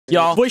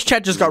Y'all, voice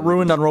chat just got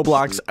ruined on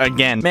Roblox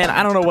again. Man,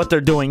 I don't know what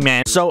they're doing,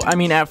 man. So, I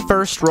mean, at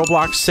first,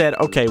 Roblox said,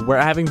 okay, we're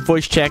having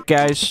voice chat,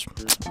 guys,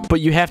 but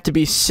you have to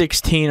be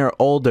 16 or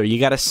older. You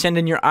gotta send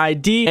in your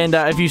ID, and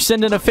if you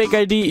send in a fake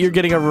ID, you're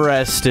getting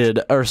arrested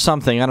or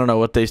something. I don't know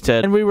what they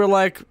said. And we were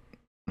like...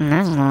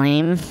 That's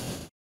lame.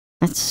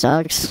 That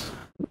sucks.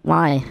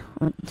 Why?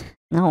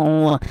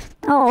 No.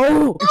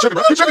 No!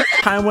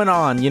 Time went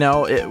on, you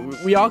know,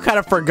 we all kind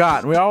of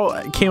forgot. We all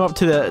came up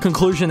to the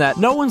conclusion that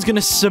no one's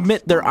gonna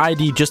submit their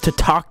ID just to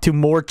talk to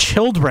more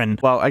children.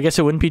 Well, I guess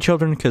it wouldn't be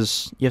children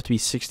because you have to be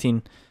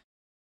 16.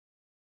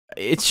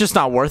 It's just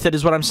not worth it,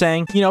 is what I'm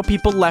saying. You know,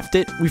 people left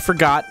it, we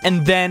forgot,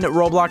 and then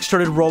Roblox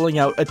started rolling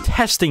out a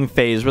testing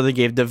phase where they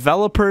gave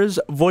developers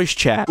voice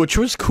chat, which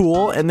was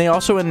cool, and they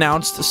also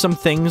announced some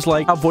things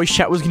like how voice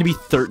chat was going to be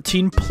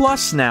 13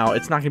 plus now.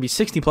 It's not going to be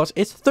 16 plus,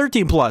 it's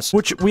 13 plus,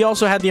 which we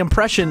also had the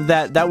impression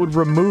that that would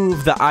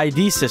remove the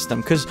ID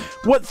system, because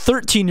what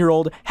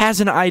 13-year-old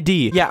has an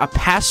ID? Yeah, a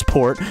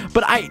passport,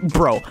 but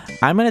bro,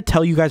 I'm going to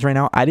tell you guys right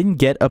now, I didn't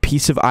get a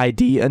piece of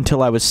ID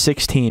until I was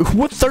 16.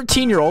 What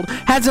 13-year-old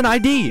has an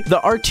ID? The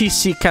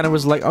RTC kind of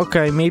was like,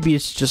 okay, maybe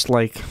it's just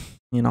like,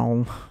 you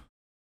know,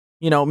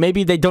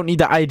 maybe they don't need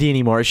the ID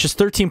anymore. It's just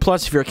 13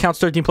 plus. If your account's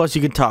 13 plus,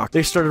 you can talk.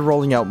 They started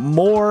rolling out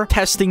more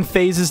testing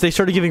phases. They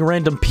started giving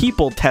random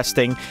people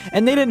testing,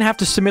 and they didn't have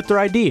to submit their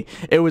ID.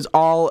 It was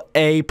all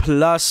A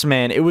plus,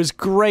 man. It was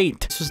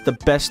great. This was the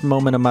best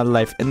moment of my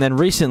life. And then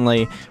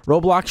recently,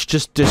 Roblox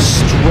just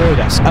destroyed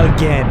us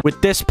again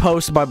with this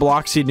post by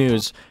Bloxy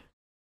News.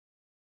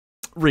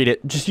 Read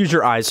it. Just use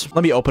your eyes.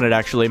 Let me open it,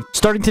 actually.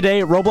 Starting today,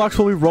 Roblox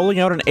will be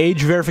rolling out an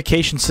age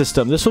verification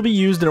system. This will be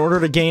used in order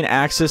to gain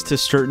access to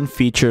certain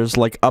features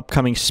like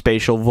upcoming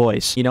spatial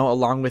voice. You know,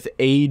 along with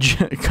age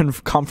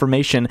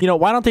confirmation. You know,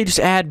 why don't they just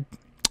add...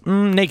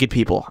 naked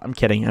people. I'm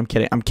kidding.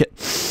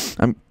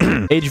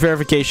 Age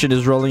verification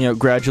is rolling out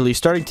gradually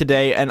starting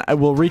today, and I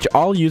will reach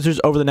all users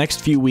over the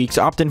next few weeks.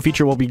 Opt-in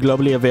feature will be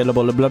globally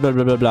available, blah, blah,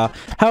 blah, blah, blah.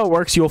 How it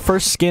works, you will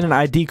first scan an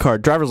ID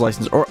card, driver's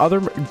license, or other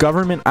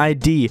government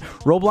ID.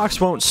 Roblox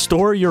won't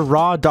store your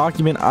raw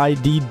document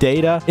ID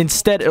data.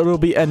 Instead, it will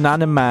be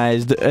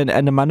anonymized.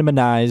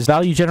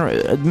 Value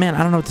generated. Man,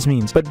 I don't know what this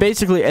means. But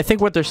basically, I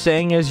think what they're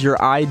saying is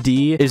your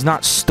ID is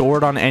not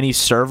stored on any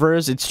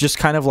servers. It's just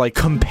kind of like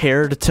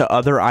compared to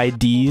other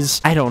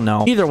IDs. I don't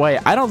know. Either way,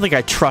 I don't think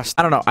I trust.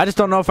 I don't know. I just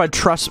don't know if I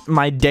trust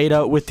my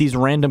data with these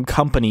random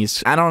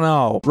companies. I don't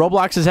know.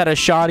 Roblox has had a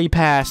shoddy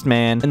past,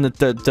 man. And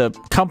the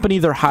company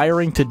they're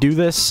hiring to do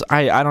this,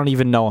 I don't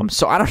even know them.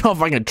 So I don't know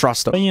if I can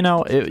trust them. But, you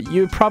know,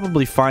 you're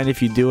probably fine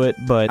if you do it,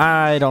 but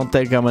I don't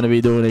think I'm going to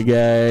be doing it,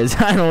 guys.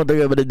 I don't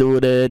think I'm going to do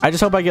it. I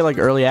just hope I get, like,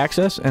 early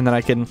access, and then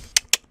I can...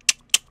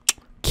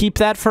 keep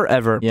that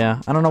forever.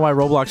 Yeah, I don't know why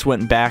Roblox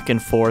went back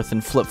and forth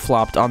and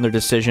flip-flopped on their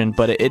decision,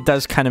 but it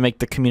does kind of make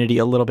the community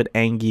a little bit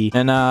angry.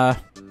 And,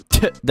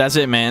 that's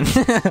it, man.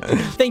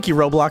 Thank you,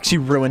 Roblox. You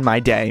ruined my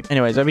day.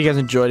 Anyways, I hope you guys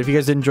enjoyed. If you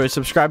guys did enjoy,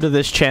 subscribe to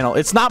this channel.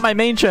 It's not my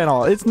main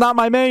channel. It's not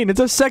my main. It's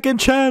a second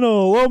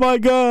channel. Oh, my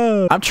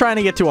God. I'm trying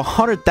to get to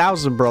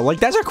 100,000, bro. Like,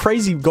 that's a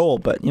crazy goal,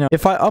 but, you know,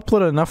 if I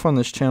upload enough on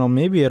this channel,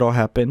 maybe it'll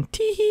happen.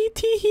 Tee-hee,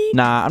 tee-hee.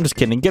 Nah, I'm just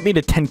kidding. Get me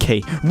to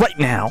 10K right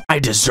now. I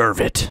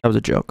deserve it. That was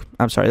a joke.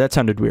 I'm sorry. That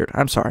sounded weird.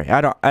 I'm sorry.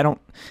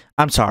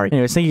 I'm sorry.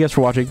 Anyways, thank you guys for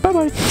watching.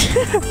 Bye-bye.